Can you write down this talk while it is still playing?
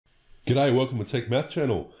G'day, welcome to Tech Math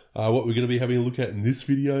Channel. What we're going to be having a look at in this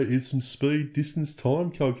video is some speed, distance,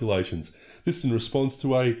 time calculations. This is in response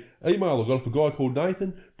to an email I got off a guy called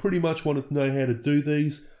Nathan. Pretty much wanted to know how to do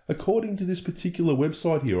these according to this particular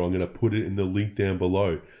website here. I'm going to put it in the link down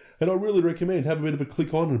below. And I really recommend have a bit of a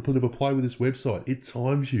click on and a bit of a play with this website. It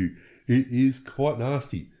times you. It is quite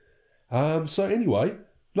nasty. So anyway,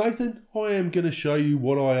 Nathan, I am going to show you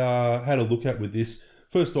what I had a look at with this.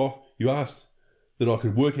 First off, you asked that I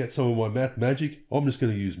could work out some of my math magic. I'm just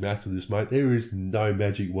going to use math with this, mate. There is no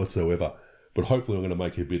magic whatsoever, but hopefully I'm going to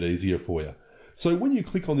make it a bit easier for you. So when you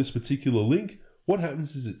click on this particular link, what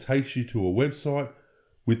happens is it takes you to a website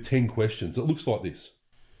with 10 questions. It looks like this.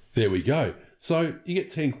 There we go. So you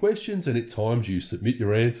get 10 questions and it times you, submit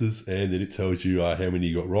your answers, and then it tells you how many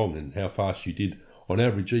you got wrong and how fast you did on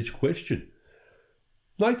average each question.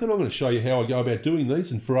 Nathan, I'm going to show you how I go about doing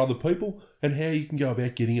these and for other people and how you can go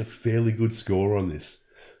about getting a fairly good score on this.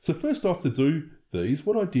 So first off, to do these,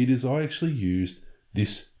 what I did is I actually used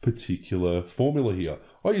this particular formula here.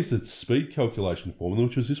 I used the speed calculation formula,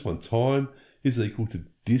 which was this one. Time is equal to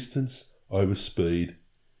distance over speed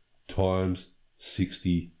times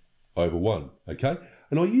 60 over 1, okay?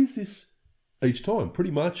 And I used this each time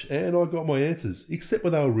pretty much, and I got my answers, except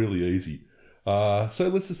when they were really easy. So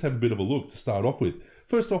let's just have a bit of a look to start off with.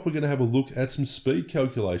 First off, we're going to have a look at some speed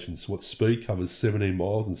calculations. What speed covers 17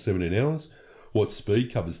 miles in 17 hours? What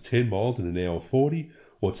speed covers 10 miles in an hour 40?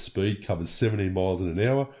 What speed covers 17 miles in an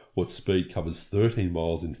hour? What speed covers 13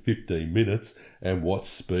 miles in 15 minutes? And what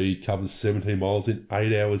speed covers 17 miles in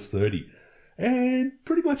 8 hours 30? And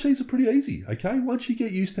pretty much these are pretty easy, okay? Once you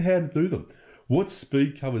get used to how to do them. What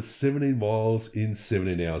speed covers 17 miles in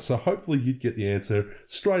 17 hours? So hopefully you'd get the answer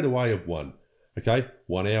straight away of 1. Okay,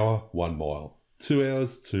 1 hour, 1 mile. 2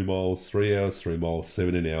 hours, 2 miles, 3 hours, 3 miles,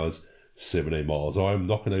 17 hours, 17 miles. I'm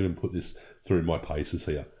not going to even put this through my paces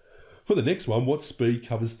here. For the next one, what speed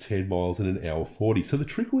covers 10 miles in an hour 40? So the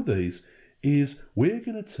trick with these is we're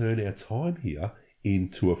going to turn our time here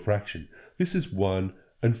into a fraction. This is 1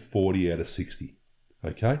 and 40 out of 60.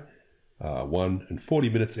 Okay, 1 and 40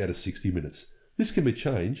 minutes out of 60 minutes. This can be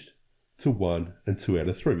changed to 1 and 2 out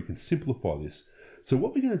of 3. We can simplify this. So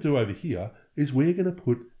what we're going to do over here is we're going to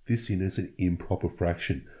put this in as an improper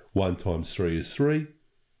fraction. 1 times 3 is 3,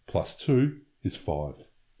 plus 2 is 5.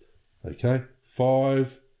 Okay,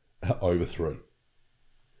 5 over 3.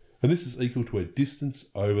 And this is equal to a distance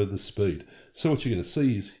over the speed. So what you're going to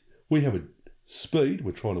see is we have a speed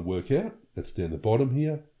we're trying to work out. That's down the bottom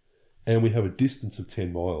here. And we have a distance of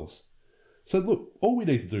 10 miles. So look, all we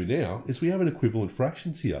need to do now is we have an equivalent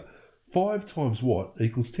fractions here. 5 times what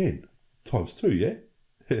equals 10? Times 2, yeah?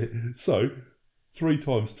 So 3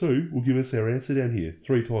 times 2 will give us our answer down here.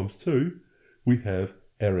 3 times 2, we have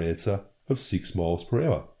our answer of 6 miles per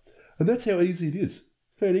hour. And that's how easy it is.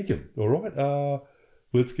 Fair income, all right?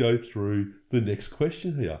 Let's go through the next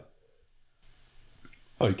question here.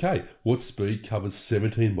 Okay, what speed covers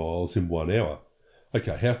 17 miles in 1 hour?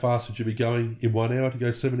 Okay, how fast would you be going in 1 hour to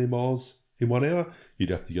go 17 miles in 1 hour?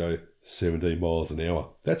 You'd have to go 17 miles an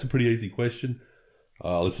hour. That's a pretty easy question.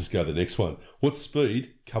 Let's just go to the next one. What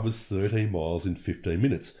speed covers 13 miles in 15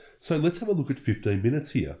 minutes? So let's have a look at 15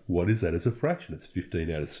 minutes here. What is that as a fraction? It's 15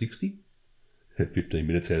 out of 60. 15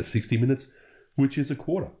 minutes out of 60 minutes, which is a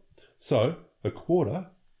quarter. So a quarter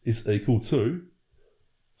is equal to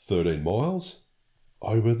 13 miles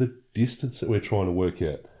over the distance that we're trying to work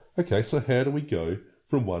out. Okay, so how do we go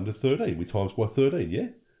from 1 to 13? We times by 13, yeah?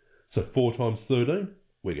 So 4 times 13,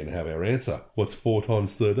 we're going to have our answer. What's 4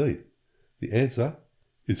 times 13? The answer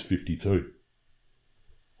is 52.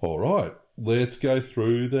 All right, let's go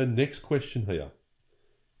through the next question here.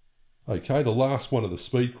 Okay, the last one of the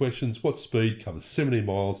speed questions. What speed covers 17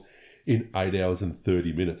 miles in 8 hours and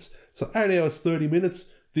 30 minutes? So 8 hours, 30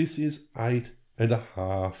 minutes, this is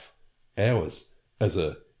 8.5 hours. As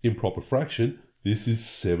an improper fraction, this is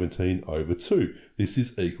 17 over 2. This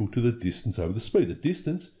is equal to the distance over the speed. The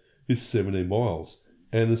distance is 17 miles,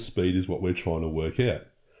 and the speed is what we're trying to work out.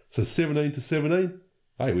 So 17 to 17,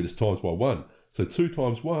 hey, we just times by 1. So 2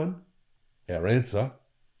 times 1, our answer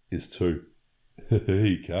is 2.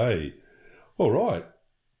 Okay. All right.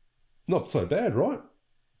 Not so bad, right?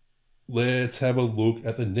 Let's have a look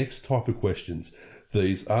at the next type of questions.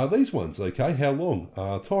 These are these ones, okay? How long?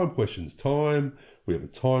 Time questions. Time, we have a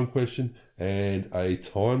time question and a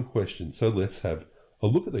time question. So let's have a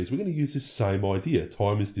look at these. We're going to use this same idea.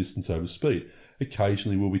 Time is distance over speed.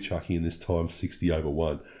 Occasionally we'll be chucking in this times 60 over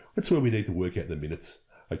 1. That's where we need to work out the minutes.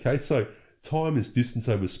 Okay, so time is distance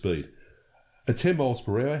over speed. At 10 miles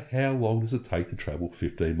per hour, how long does it take to travel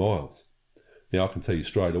 15 miles? Now I can tell you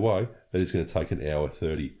straight away that it's going to take an hour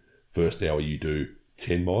 30. First hour you do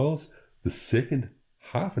 10 miles. The second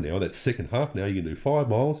half an hour, that second half an hour, you can do 5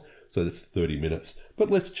 miles, so that's 30 minutes.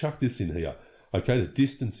 But let's chuck this in here. Okay, the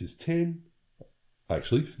distance is 10.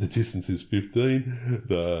 Actually, the distance is 15.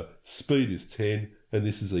 The speed is 10, and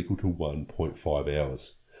this is equal to 1.5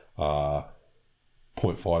 hours.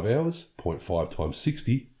 0.5 hours, 0.5 times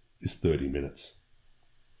 60 is 30 minutes.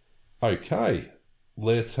 Okay,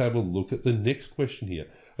 let's have a look at the next question here.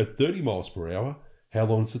 At 30 miles per hour, how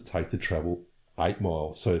long does it take to travel 8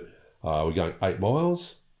 miles? So we're going 8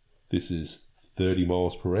 miles. This is 30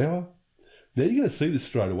 miles per hour. Now you're going to see this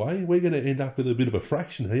straight away. We're going to end up with a bit of a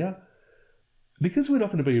fraction here. Because we're not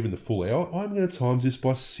going to be even the full hour, I'm going to times this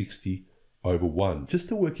by 60 over 1, just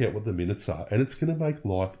to work out what the minutes are. And it's going to make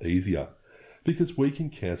life easier, because we can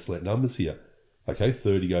cancel out numbers here. Okay,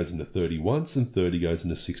 30 goes into 30 once, and 30 goes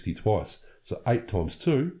into 60 twice. So 8 times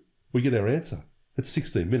 2, we get our answer. It's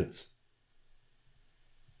 16 minutes.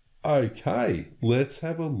 Okay, let's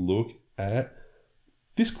have a look at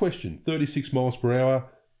this question. 36 miles per hour,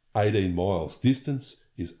 18 miles. Distance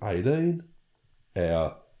is 18.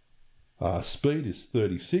 Our speed is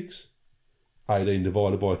 36. 18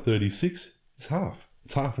 divided by 36 is half.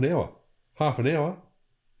 It's half an hour. Half an hour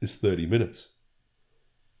is 30 minutes.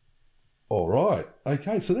 All right.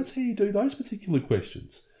 Okay, so that's how you do those particular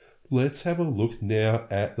questions. Let's have a look now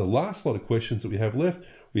at the last lot of questions that we have left.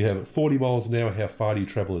 We have at 40 miles an hour, how far do you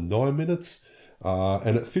travel in 9 minutes?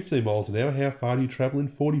 And at 15 miles an hour, how far do you travel in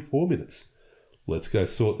 44 minutes? Let's go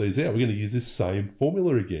sort these out. We're going to use this same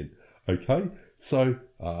formula again. Okay, so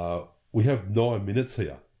we have 9 minutes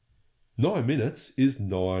here. 9 minutes is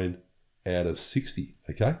 9 out of 60,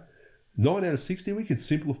 okay? 9 out of 60, we can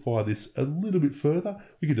simplify this a little bit further.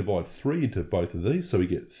 We can divide 3 into both of these, so we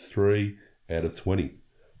get 3 out of 20.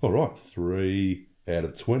 All right, 3 out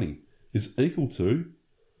of 20 is equal to,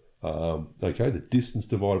 okay, the distance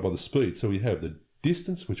divided by the speed. So we have the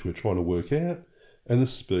distance, which we're trying to work out, and the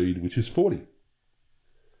speed, which is 40.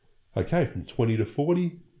 Okay, from 20 to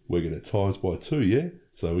 40, we're going to times by 2, yeah?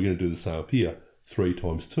 So we're going to do the same up here. 3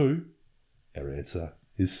 times 2, our answer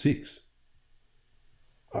is 6.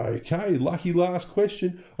 Okay, lucky last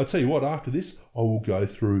question. I'll tell you what, after this, I will go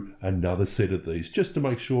through another set of these just to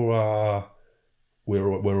make sure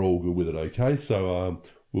we're all good with it, okay? So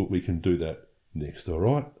we can do that next, all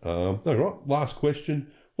right? All right, last question.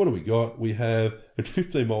 What do we got? We have at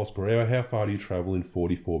 15 miles per hour, how far do you travel in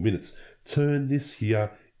 44 minutes? Turn this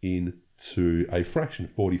here into a fraction,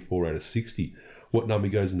 44 out of 60. What number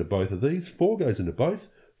goes into both of these? 4 goes into both.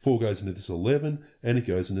 4 goes into this 11, and it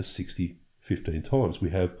goes into 60 15 times. We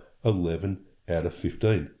have 11 out of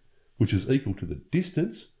 15, which is equal to the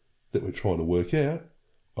distance that we're trying to work out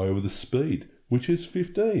over the speed, which is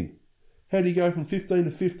 15. How do you go from 15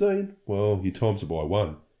 to 15? Well, you times it by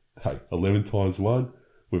 1. Hey, 11 times 1.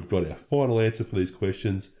 We've got our final answer for these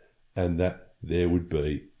questions, and that there would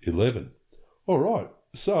be 11. All right,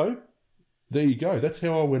 so there you go. That's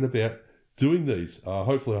how I went about doing these.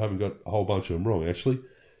 Hopefully I haven't got a whole bunch of them wrong, actually.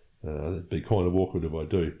 That'd be kind of awkward if I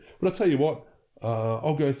do. But I'll tell you what,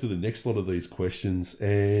 I'll go through the next lot of these questions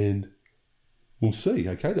and we'll see,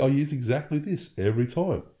 okay? I'll use exactly this every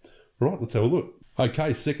time. Right, let's have a look.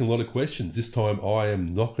 Okay, second lot of questions. This time I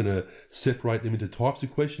am not going to separate them into types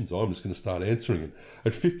of questions. I'm just going to start answering them.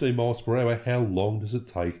 At 15 miles per hour, how long does it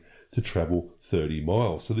take to travel 30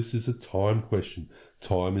 miles? So this is a time question.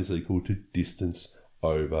 Time is equal to distance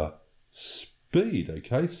over speed,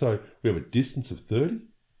 okay? So we have a distance of 30.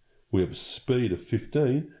 We have a speed of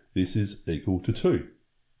 15. This is equal to 2.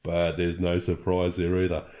 But there's no surprise there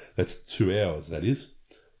either. That's 2 hours, that is.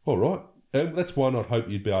 All right. And that's one I'd hope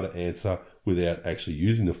you'd be able to answer without actually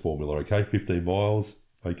using the formula, okay? 15 miles,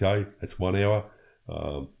 okay, that's 1 hour.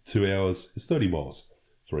 2 hours is 30 miles.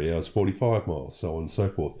 3 hours, 45 miles, so on and so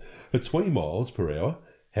forth. At 20 miles per hour,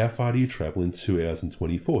 how far do you travel in 2 hours and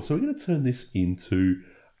 24? So we're going to turn this into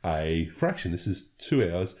a fraction. This is 2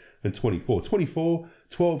 hours and 24. 24,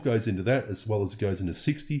 12 goes into that as well as it goes into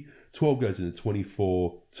 60. 12 goes into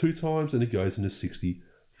 24 2 times and it goes into 60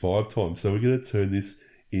 5 times. So we're going to turn this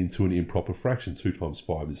into an improper fraction. 2 times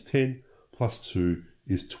 5 is 10 plus 2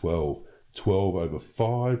 is 12. 12 over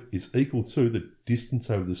 5 is equal to the distance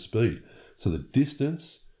over the speed. So the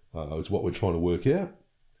distance is what we're trying to work out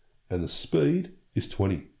and the speed is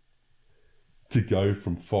 20. To go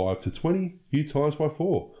from 5 to 20, you times by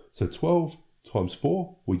 4. So 12 times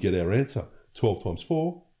 4, we get our answer. 12 times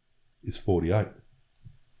 4 is 48.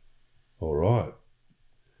 All right.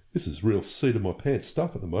 This is real seat of my pants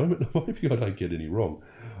stuff at the moment. I'm hoping I don't get any wrong.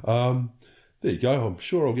 There you go. I'm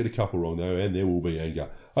sure I'll get a couple wrong though, and there will be anger.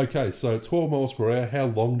 Okay, so 12 miles per hour, how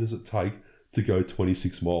long does it take to go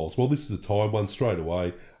 26 miles? Well, this is a time one straight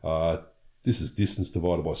away. This is distance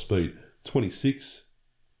divided by speed. 26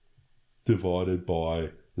 divided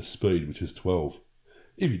by the speed, which is 12.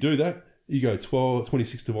 If you do that, you go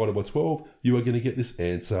 26 divided by 12, you are going to get this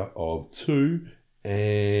answer of 2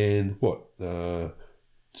 and what?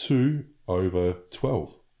 2 over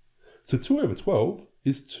 12. So 2 over 12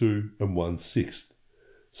 is 2 and 1/6.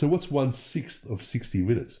 So what's 1/6 of 60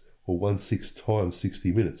 minutes? Or 1/6 times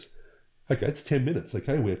 60 minutes? Okay, it's 10 minutes.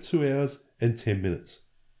 Okay, we have 2 hours and 10 minutes.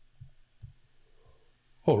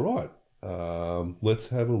 All right, let's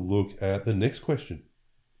have a look at the next question.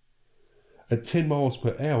 At 10 miles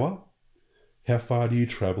per hour, how far do you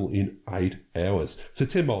travel in 8 hours? So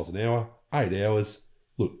 10 miles an hour, 8 hours.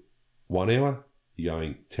 Look, 1 hour, you're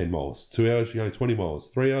going 10 miles. 2 hours, you're going 20 miles.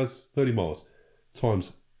 3 hours, 30 miles.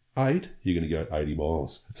 Times 8, you're going to go 80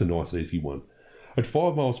 miles. It's a nice, easy one. At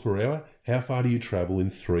 5 miles per hour, how far do you travel in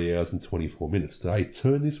 3 hours and 24 minutes? Today,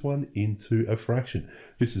 turn this one into a fraction.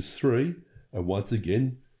 This is 3, and once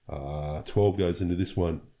again, 12 goes into this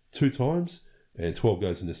one 2 times, and 12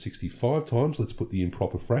 goes into 65 times. Let's put the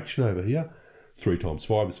improper fraction over here. 3 times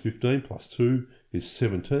 5 is 15, plus 2 is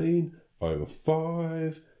 17 over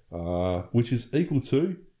 5, which is equal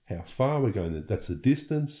to how far we're going. That's the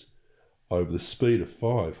distance over the speed of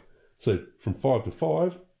 5. So from 5 to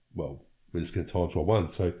 5, well, we're just going to times by 1.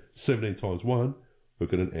 So 17 times 1, we've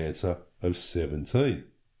got an answer of 17.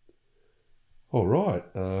 All right,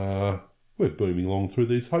 we're booming along through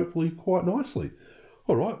these hopefully quite nicely.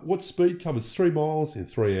 All right, what speed covers 3 miles in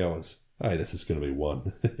 3 hours? Hey, that's just going to be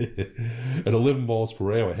 1. At 11 miles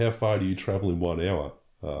per hour, how far do you travel in 1 hour?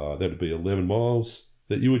 That would be 11 miles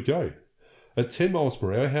that you would go. At 10 miles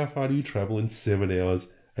per hour, how far do you travel in 7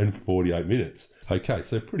 hours and 48 minutes? Okay,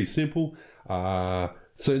 so pretty simple.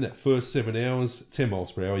 So in that first 7 hours, 10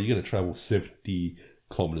 miles per hour, you're going to travel 70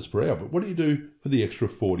 kilometers per hour. But what do you do for the extra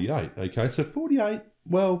 48? Okay, so 48,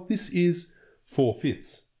 well, this is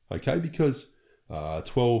 4/5. Okay, because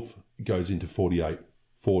 12 goes into 48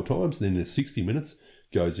 4 times, and then the 60 minutes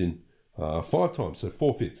goes in 5 times, so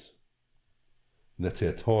 4/5. And that's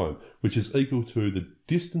our time, which is equal to the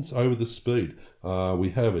distance over the speed. We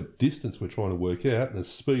have a distance we're trying to work out, and a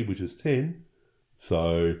speed which is 10.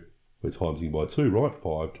 So we're timesing by 2, right?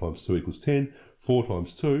 5 times 2 equals 10. 4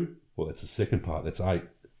 times 2, well, that's the second part. That's 8.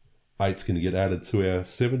 8's going to get added to our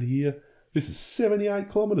 70 here. This is 78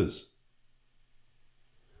 kilometres.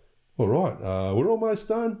 All right, we're almost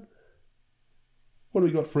done. What do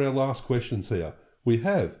we got for our last questions here? We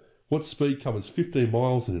have, what speed covers 15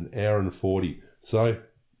 miles in an hour and 40? So,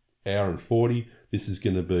 hour and 40, this is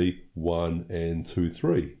going to be 1 and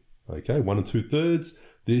 2/3. Okay, 1 2/3.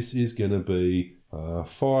 This is going to be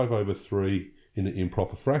 5 over 3 in an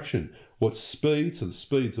improper fraction. What speed? So the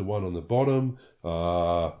speed's the one on the bottom.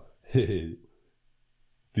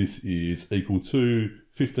 This is equal to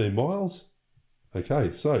 15 miles.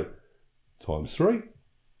 Okay, so times 3.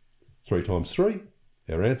 3 times 3.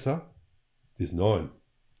 Our answer is 9.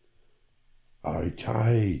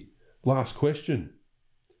 Okay, last question.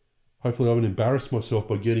 Hopefully I haven't embarrassed myself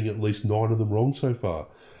by getting at least 9 of them wrong so far.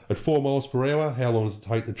 At 4 miles per hour, how long does it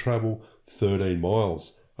take to travel 13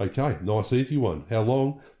 miles? Okay, nice easy one. How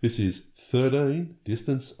long? This is 13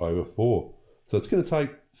 distance over 4. So it's going to take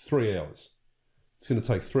 3 hours. It's going to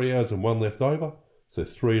take 3 hours and 1 left over, so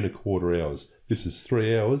 3 1/4 hours. This is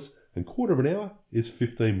 3 hours, and 1/4 of an hour is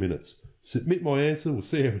 15 minutes. Submit my answer, we'll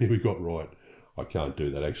see how many we got right. I can't do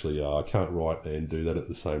that actually. I can't write and do that at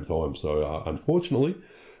the same time, so unfortunately.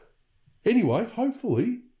 Anyway,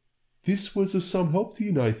 hopefully this was of some help to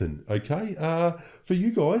you, Nathan, okay? For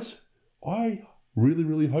you guys, I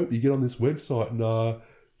really hope you get on this website and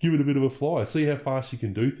give it a bit of a fly. See how fast you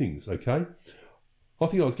can do things, okay? I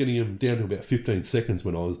think I was getting them down to about 15 seconds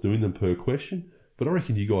when I was doing them per question, but I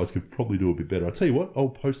reckon you guys could probably do a bit better. I'll tell you what, I'll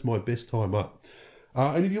post my best time up.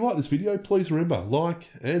 And if you like this video, please remember, like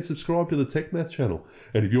and subscribe to the Tech Math channel.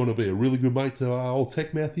 And if you want to be a really good mate to old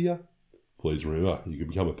Tech Math here, please remember, you can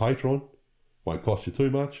become a patron. Won't cost you too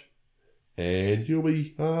much. And you'll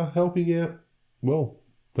be helping out, well,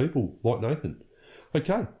 people like Nathan.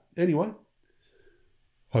 Okay, anyway,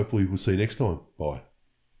 hopefully we'll see you next time. Bye.